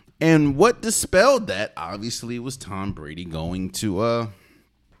 And what dispelled that, obviously, was Tom Brady going to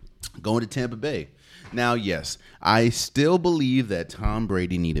Tampa Bay. Now, yes, I still believe that Tom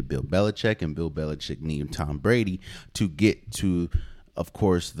Brady needed Bill Belichick and Bill Belichick needed Tom Brady to get to, of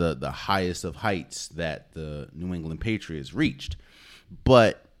course, the highest of heights that the New England Patriots reached.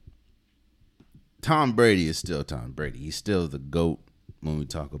 But Tom Brady is still Tom Brady. He's still the GOAT when we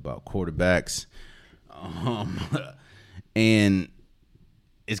talk about quarterbacks. And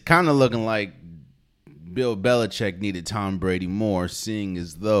it's kind of looking like Bill Belichick needed Tom Brady more, seeing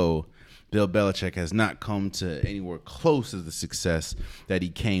as though Bill Belichick has not come to anywhere close to the success that he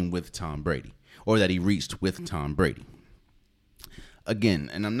came with Tom Brady, or that he reached with Tom Brady. Again,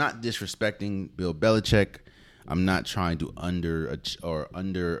 and I'm not disrespecting Bill Belichick. I'm not trying to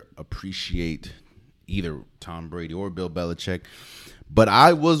underappreciate either Tom Brady or Bill Belichick. But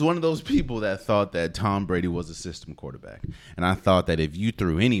I was one of those people that thought that Tom Brady was a system quarterback. And I thought that if you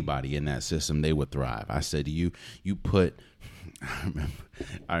threw anybody in that system, they would thrive. I said to you,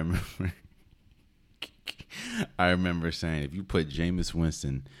 I remember saying if you put Jameis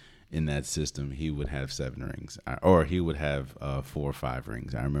Winston in that system, he would have 7 rings, or he would have 4 or 5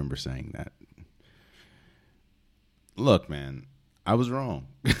 rings. I remember saying that. Look, man, I was wrong.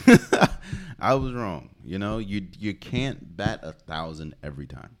 I was wrong. You know, you can't bat 1,000 every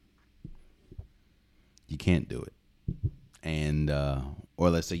time. You can't do it. And or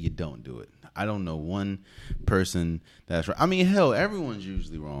let's say you don't do it. I don't know one person that's right. I mean, hell, everyone's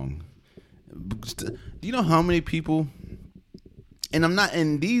usually wrong. Do you know how many people? And I'm not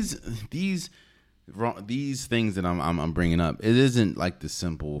in these things that I'm bringing up. It isn't like the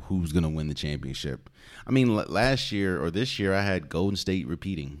simple who's gonna win the championship. I mean, last year or this year, I had Golden State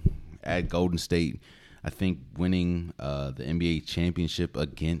repeating. I had Golden State, I think, winning the NBA championship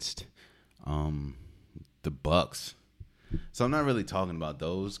against the Bucks. So I'm not really talking about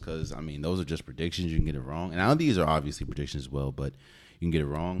those because, I mean, those are just predictions. You can get it wrong. And now these are obviously predictions as well, but you can get it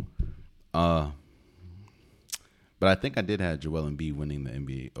wrong. But I think I did have Joel Embiid winning the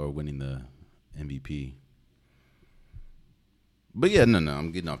NBA or winning the MVP. But yeah, no,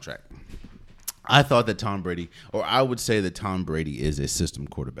 I'm getting off track. I thought that Tom Brady, or I would say that Tom Brady is a system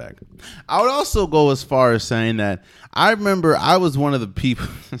quarterback. I would also go as far as saying that I remember I was one of the people,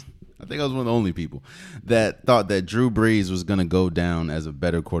 I think I was one of the only people that thought that Drew Brees was going to go down as a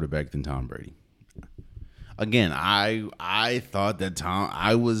better quarterback than Tom Brady. Again, I thought that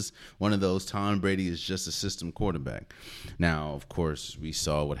I was one of those Tom Brady is just a system quarterback. Now, of course, we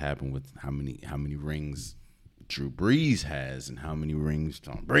saw what happened with how many rings Drew Brees has and how many rings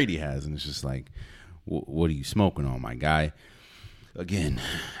Tom Brady has, and it's just like, What are you smoking on, my guy? Again,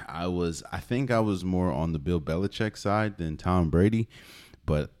 I think I was more on the Bill Belichick side than Tom Brady,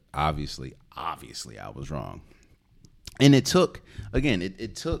 but obviously I was wrong. And it took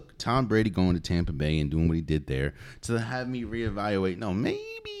Tom Brady going to Tampa Bay and doing what he did there to have me reevaluate. No, maybe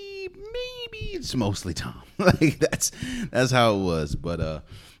it's mostly Tom. Like that's how it was. But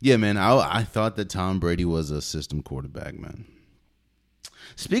yeah, man, I thought that Tom Brady was a system quarterback, man.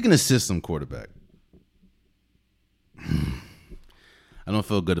 Speaking of system quarterback, I don't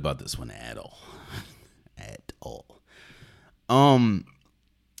feel good about this one at all. At all.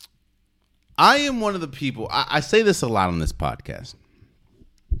 I am one of the people, I say this a lot on this podcast.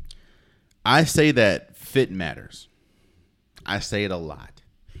 I say that fit matters. I say it a lot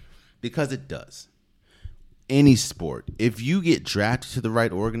because it does. Any sport, if you get drafted to the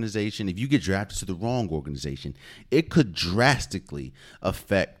right organization, if you get drafted to the wrong organization, it could drastically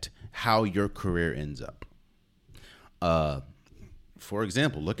affect how your career ends up. For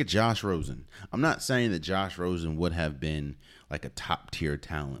example, look at Josh Rosen. I'm not saying that Josh Rosen would have been like a top tier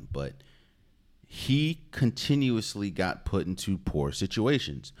talent, but he continuously got put into poor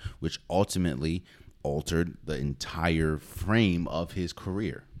situations, which ultimately altered the entire frame of his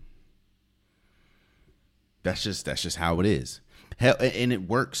career. That's just how it is. Hell, and it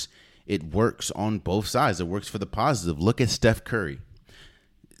works. It works on both sides. It works for the positive. Look at Steph Curry.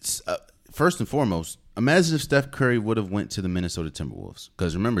 First and foremost, imagine if Steph Curry would have went to the Minnesota Timberwolves.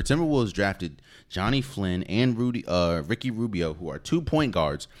 Because remember, Timberwolves drafted Johnny Flynn and Ricky Rubio, who are 2 point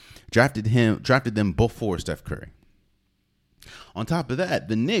guards, drafted them before Steph Curry. On top of that,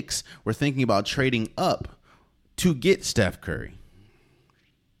 the Knicks were thinking about trading up to get Steph Curry.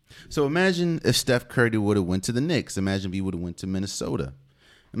 So imagine if Steph Curry would have went to the Knicks. Imagine if he would have went to Minnesota.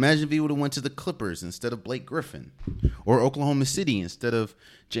 Imagine if he would have went to the Clippers instead of Blake Griffin, or Oklahoma City instead of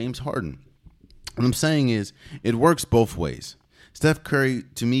James Harden. What I'm saying is it works both ways. Steph Curry,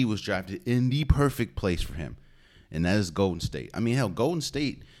 to me, was drafted in the perfect place for him, and that is Golden State. I mean, hell, Golden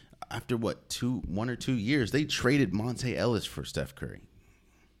State, after 1 or 2 years, they traded Monte Ellis for Steph Curry.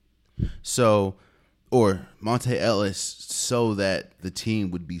 Or Monte Ellis so that the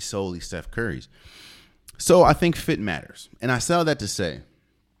team would be solely Steph Curry's. So I think fit matters. And I say all that to say,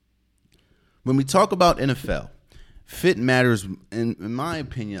 when we talk about NFL, fit matters, in my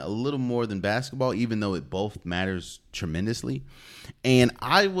opinion, a little more than basketball, even though it both matters tremendously. And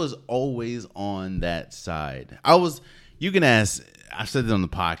I was always on that side. You can ask, I've said it on the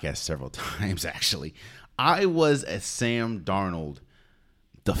podcast several times, actually. I was a Sam Darnold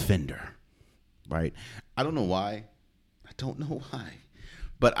defender, right? I don't know why.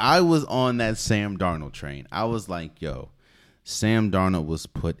 But I was on that Sam Darnold train. I was like, yo, Sam Darnold was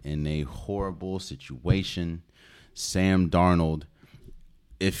put in a horrible situation. Sam Darnold,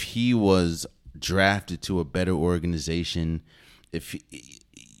 if he was drafted to a better organization,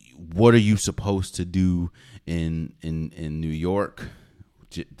 what are you supposed to do in New York,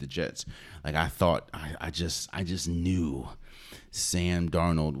 the Jets? Like I just knew Sam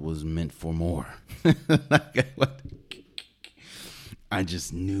Darnold was meant for more. I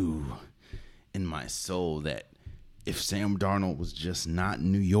just knew in my soul that if Sam Darnold was just not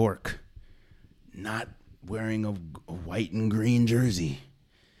in New York, not wearing a white and green jersey,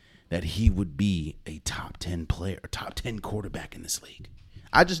 that he would be a top 10 player, top 10 quarterback in this league.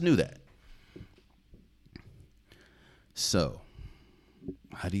 I just knew that. So,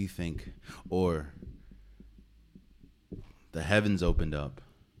 how do you think, or the heavens opened up,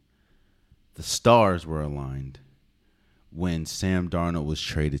 the stars were aligned when Sam Darnold was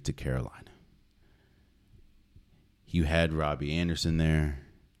traded to Carolina? You had Robbie Anderson there.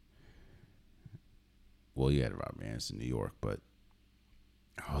 Well, you had Robbie Anderson in New York, but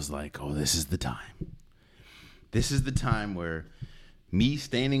I was like, oh, this is the time. This is the time where me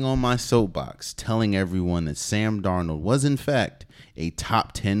standing on my soapbox telling everyone that Sam Darnold was, in fact, a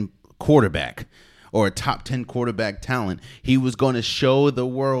top 10 quarterback or a top 10 quarterback talent. He was going to show the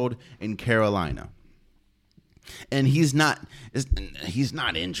world in Carolina. And he's not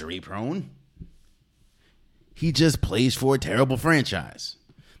injury prone. He just plays for a terrible franchise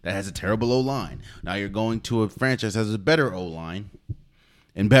that has a terrible O-line. Now you're going to a franchise that has a better O-line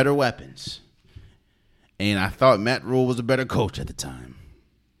and better weapons. And I thought Matt Rule was a better coach at the time.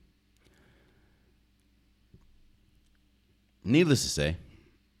 Needless to say,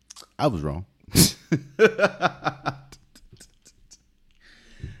 I was wrong.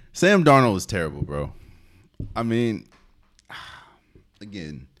 Sam Darnold was terrible, bro. I mean,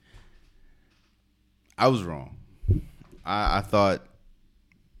 again, I was wrong. I thought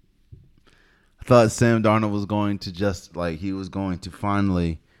Sam Darnold was going to he was going to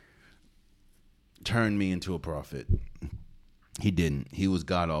finally turn me into a prophet. He didn't. He was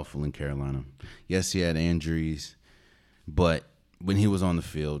god-awful in Carolina. Yes, he had injuries, but when he was on the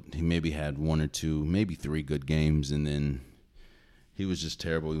field, he maybe had 1 or 2, maybe 3 good games, and then he was just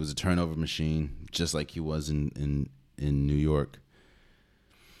terrible. He was a turnover machine, just like he was in New York.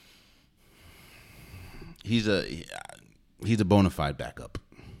 He's a bona fide backup.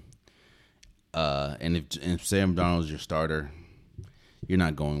 And if Sam Darnold's your starter, you're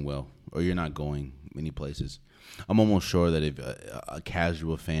not going well, or you're not going many places. I'm almost sure that if a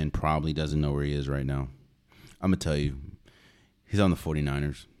casual fan probably doesn't know where he is right now. I'm going to tell you, he's on the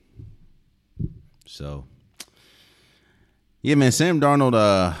 49ers. So, yeah, man, Sam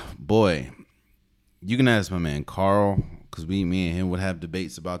Darnold, boy, you can ask my man Carl, because me and him would have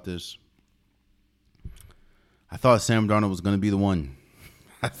debates about this. I thought Sam Darnold was going to be the one.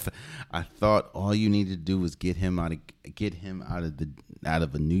 I thought all you needed to do was get him out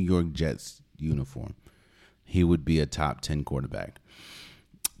of a New York Jets uniform. He would be a top 10 quarterback.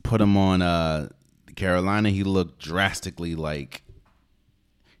 Put him on Carolina. He looked drastically like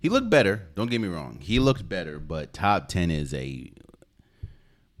he looked better. Don't get me wrong. He looked better, but top 10 is a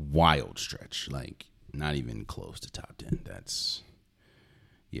wild stretch. Like not even close to top 10. That's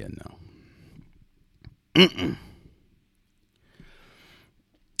no.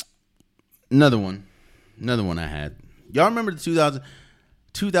 Another one I had. Y'all remember the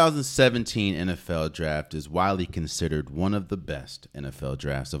 2017 NFL draft is widely considered one of the best NFL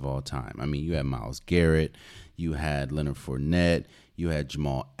drafts of all time. I mean, you had Myles Garrett, you had Leonard Fournette, you had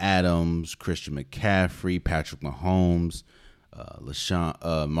Jamal Adams, Christian McCaffrey, Patrick Mahomes,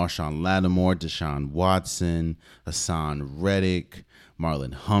 Marshawn Lattimore, Deshaun Watson, Hassan Reddick,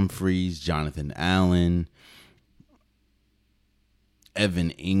 Marlon Humphreys, Jonathan Allen,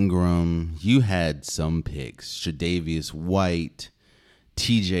 Evan Ingram. You had some picks. Tre'Davious White,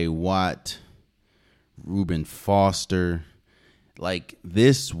 TJ Watt, Reuben Foster. Like,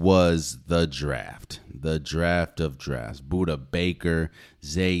 this was the draft of drafts. Buda Baker,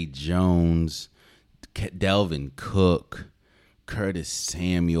 Zay Jones, Delvin Cook, Curtis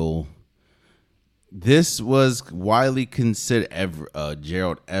Samuel. This was widely considered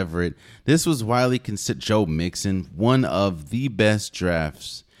Gerald Everett. This was widely considered Joe Mixon, one of the best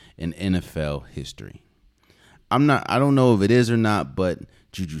drafts in NFL history. I don't know if it is or not, but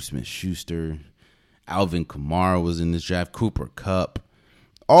Juju Smith-Schuster, Alvin Kamara was in this draft, Cooper Kupp.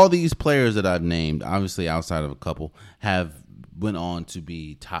 All these players that I've named, obviously outside of a couple, have went on to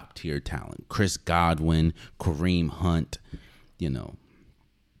be top tier talent. Chris Godwin, Kareem Hunt,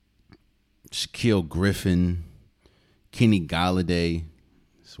 Shaquille Griffin, Kenny Galladay,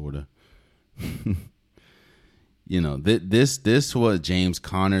 sort of. This was James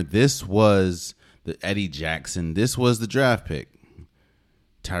Conner. This was the Eddie Jackson. This was the draft pick.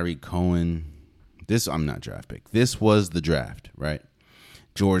 Tyreek Cohen. I'm not draft pick. This was the draft, right?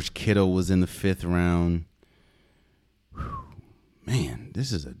 George Kittle was in the 5th round. Whew. Man,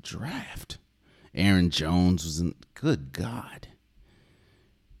 this is a draft. Aaron Jones was in. Good God.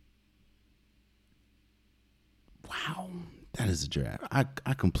 Wow, that is a draft. I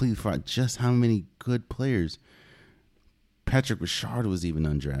completely forgot just how many good players. Patrick Ricard was even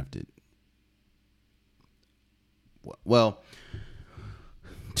undrafted. Well,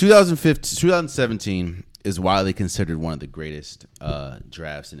 2017 is widely considered one of the greatest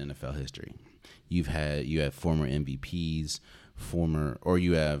drafts in NFL history. You have former MVPs,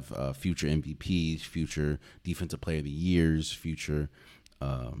 you have future MVPs, future Defensive Player of the Years, future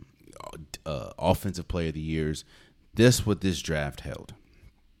Offensive Player of the Years. What this draft held.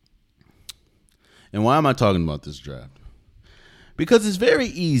 And why am I talking about this draft? Because it's very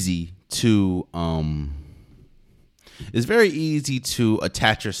easy to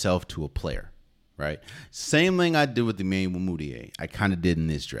attach yourself to a player, right? Same thing I did with Emmanuel Mudiay. I kind of did in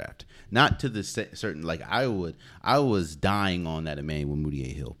this draft. Not to the certain, like I was dying on that Emmanuel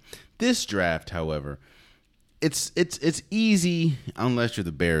Mudiay hill. This draft, however, it's easy unless you're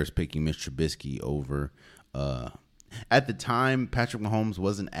the Bears picking Mitch Trubisky over. At the time, Patrick Mahomes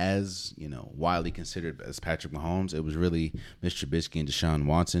wasn't as widely considered as Patrick Mahomes. It was really Mitch Trubisky and Deshaun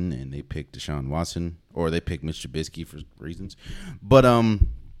Watson, and they picked Deshaun Watson, or they picked Mitch Trubisky for reasons. But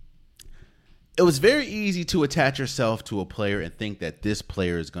it was very easy to attach yourself to a player and think that this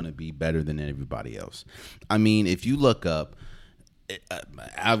player is going to be better than everybody else. I mean, if you look up,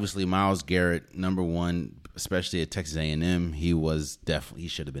 obviously Myles Garrett, number one, especially at Texas A&M, he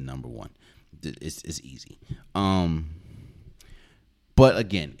should have been number one. It's easy. But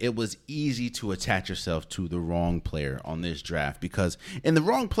again, it was easy to attach yourself to the wrong player on this draft and the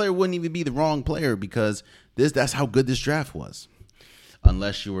wrong player wouldn't even be the wrong player because that's how good this draft was.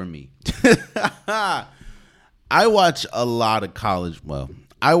 unless you were me. I watch a lot of college. Well,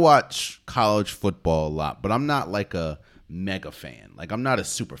 I watch college football a lot, but I'm not like a mega fan. Like, I'm not a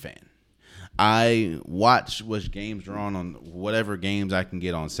super fan. I watch which games are on whatever games I can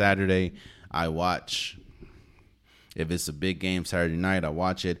get on Saturday. I watch, if it's a big game Saturday night, I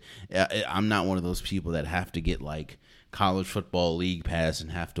watch it. I'm not one of those people that have to get like college football league pass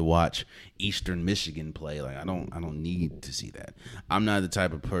and have to watch Eastern Michigan play. Like, I don't need to see that. I'm not the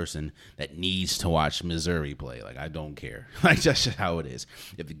type of person that needs to watch Missouri play. Like, I don't care. Like, that's just how it is.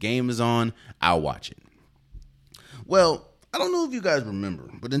 If the game is on, I'll watch it. Well, I don't know if you guys remember,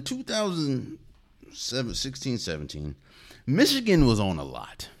 but in 2016, 17, Michigan was on a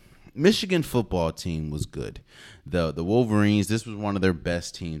lot. Michigan football team was good. The Wolverines, this was one of their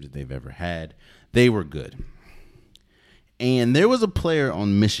best teams that they've ever had. They were good. And there was a player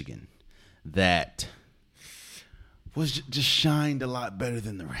on Michigan that was just shined a lot better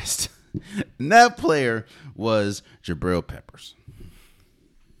than the rest. And that player was Jabril Peppers.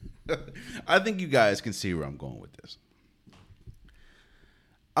 I think you guys can see where I'm going with this.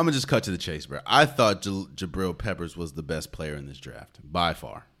 I'm going to just cut to the chase, bro. I thought Jabril Peppers was the best player in this draft, by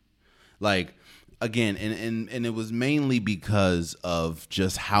far. Like, again, and it was mainly because of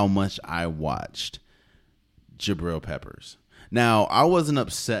just how much I watched Jabril Peppers. Now, I wasn't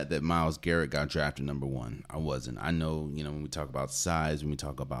upset that Myles Garrett got drafted number 1. I wasn't. I know, when we talk about size, when we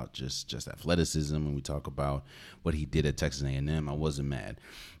talk about just athleticism, when we talk about what he did at Texas A&M, I wasn't mad.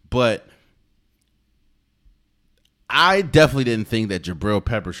 But I definitely didn't think that Jabril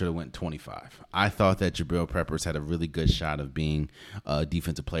Peppers should have went 25. I thought that Jabril Peppers had a really good shot of being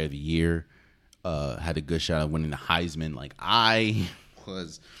Defensive Player of the Year, had a good shot of winning the Heisman. Like, I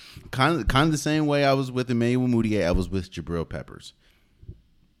was kind of the same way I was with Emmanuel Mudiay. I was with Jabril Peppers.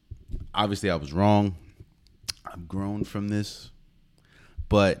 Obviously, I was wrong. I've grown from this.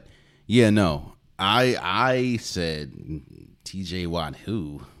 But, yeah, no. I said TJ Watt,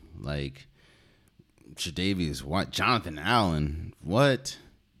 who? Like, Tre'Davious White, Jonathan Allen, what?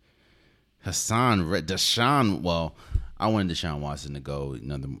 Deshaun. Well, I wanted Deshaun Watson to go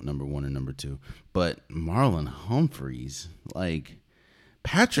number 1 and number 2, but Marlon Humphreys, like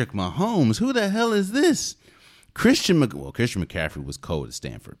Patrick Mahomes, who the hell is this? Christian McCaffrey was cold at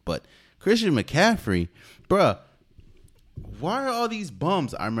Stanford, but Christian McCaffrey, bruh, why are all these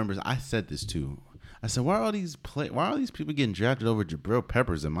bums? I remember I said this too. I said, why are all these people getting drafted over Jabril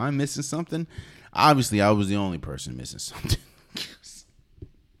Peppers? Am I missing something? Obviously, I was the only person missing something.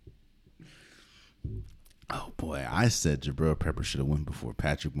 Oh, boy. I said Jabril Peppers should have went before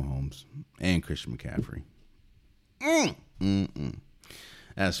Patrick Mahomes and Christian McCaffrey.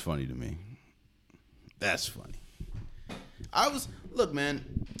 That's funny to me. That's funny. Look,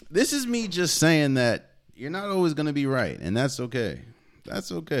 man, this is me just saying that you're not always going to be right, and that's okay.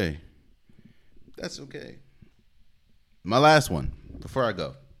 That's okay. That's okay. My last one before I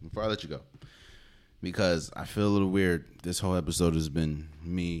let you go. Because I feel a little weird. This whole episode has been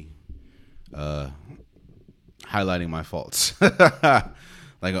me highlighting my faults. like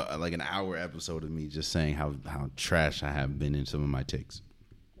an hour episode of me just saying how trash I have been in some of my takes.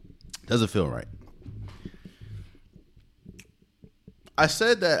 Doesn't feel right. I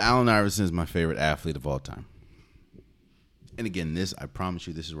said that Allen Iverson is my favorite athlete of all time. And again, I promise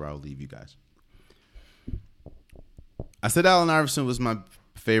you, this is where I'll leave you guys. I said Allen Iverson was my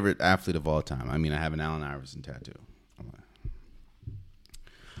favorite athlete of all time. I mean, I have an Allen Iverson tattoo.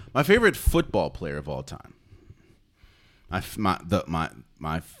 My favorite football player of all time.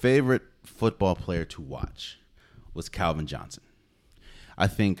 My favorite football player to watch was Calvin Johnson. I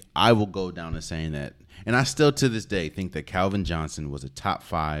think I will go down as saying that, and I still to this day think that Calvin Johnson was a top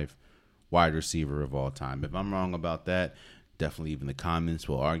 5 wide receiver of all time. If I'm wrong about that, definitely leave in the comments.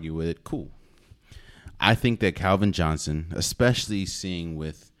 We'll argue with it. Cool. I think that Calvin Johnson, especially seeing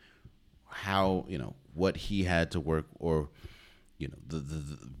with how, what he had to work, or,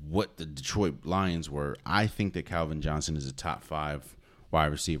 what the Detroit Lions were, I think that Calvin Johnson is a top 5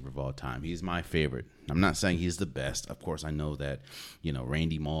 wide receiver of all time. He's my favorite. I'm not saying he's the best. Of course, I know that,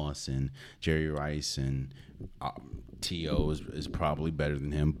 Randy Moss and Jerry Rice and T.O. is probably better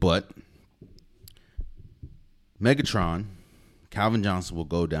than him. But Megatron, Calvin Johnson will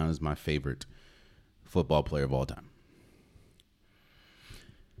go down as my favorite football player of all time.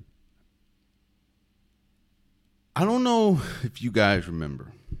 I don't know if you guys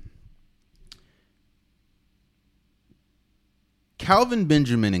remember. Calvin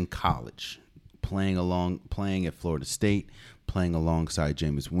Benjamin in college, playing at Florida State, playing alongside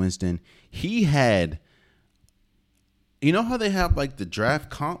Jameis Winston. He had, how they have like the draft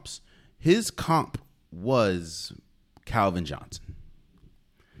comps? His comp was Calvin Johnson.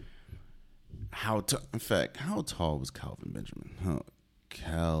 In fact, how tall was Calvin Benjamin?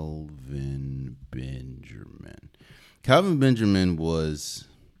 Calvin Benjamin was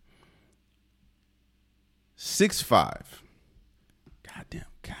 6'5". Goddamn.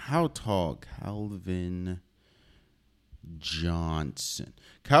 How tall? Calvin Johnson.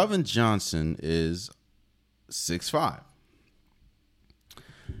 Calvin Johnson is 6'5".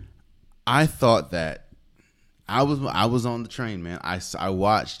 I thought that I was on the train, man. I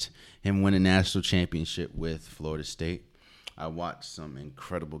watched him win a national championship with Florida State. I watched some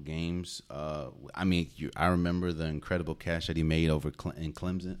incredible games. I remember the incredible catch that he made in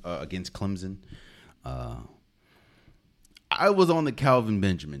Clemson against Clemson. I was on the Calvin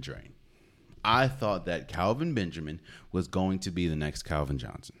Benjamin train. I thought that Calvin Benjamin was going to be the next Calvin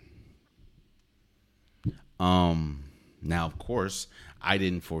Johnson. Now, of course, I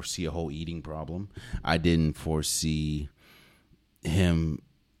didn't foresee a whole eating problem. I didn't foresee him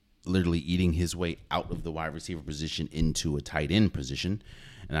literally eating his way out of the wide receiver position into a tight end position.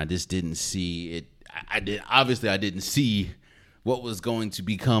 And I just didn't see it. I didn't see what was going to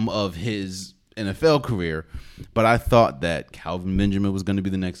become of his NFL career, but I thought that Calvin Benjamin was going to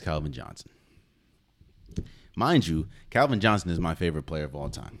be the next Calvin Johnson. Mind you, Calvin Johnson is my favorite player of all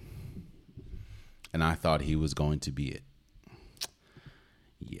time. And I thought he was going to be it.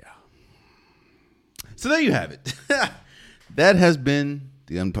 Yeah. So there you have it. That has been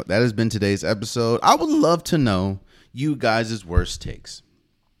today's episode. I would love to know you guys' worst takes.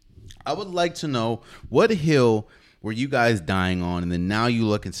 I would like to know, what hill were you guys dying on, and then now you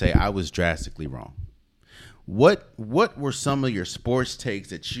look and say, I was drastically wrong. What were some of your sports takes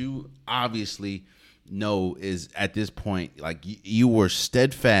that you obviously know is at this point, like you were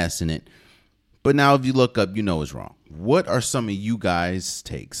steadfast in it, but now if you look up, you know it's wrong? What are some of you guys'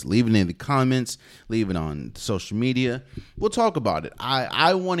 takes? Leave it in the comments. Leave it on social media. We'll talk about it.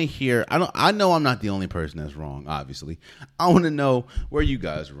 I want to hear. I know I'm not the only person that's wrong, obviously. I want to know where you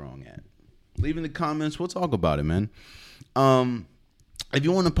guys are wrong at. Leave in the comments. We'll talk about it, man. If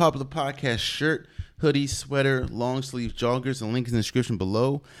you want a Popular Podcast shirt, hoodie, sweater, long sleeve joggers, the link in the description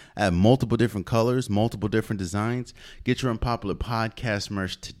below. I have multiple different colors, multiple different designs. Get your Unpopular Podcast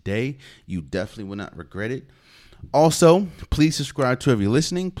merch today. You definitely will not regret it. Also, please subscribe to every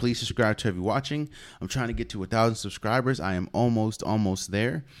listening. Please subscribe to every watching. I'm trying to get to 1,000 subscribers. I am almost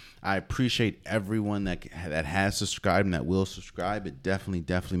there. I appreciate everyone that has subscribed and that will subscribe. It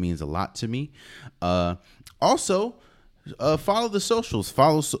definitely means a lot to me. Also, follow the socials.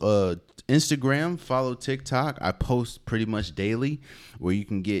 Follow Instagram. Follow TikTok. I post pretty much daily, where you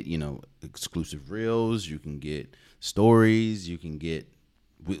can get exclusive reels. You can get stories. You can get.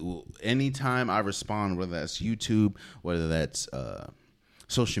 Anytime I respond, whether that's YouTube, whether that's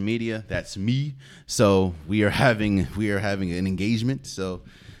social media, that's me. So we are having an engagement. So,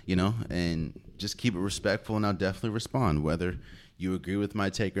 and just keep it respectful, and I'll definitely respond, whether you agree with my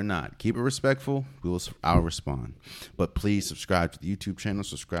take or not. Keep it respectful. I'll respond. But please subscribe to the YouTube channel.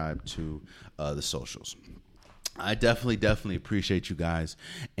 Subscribe to the socials. I definitely appreciate you guys.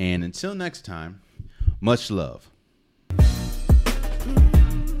 And until next time, much love.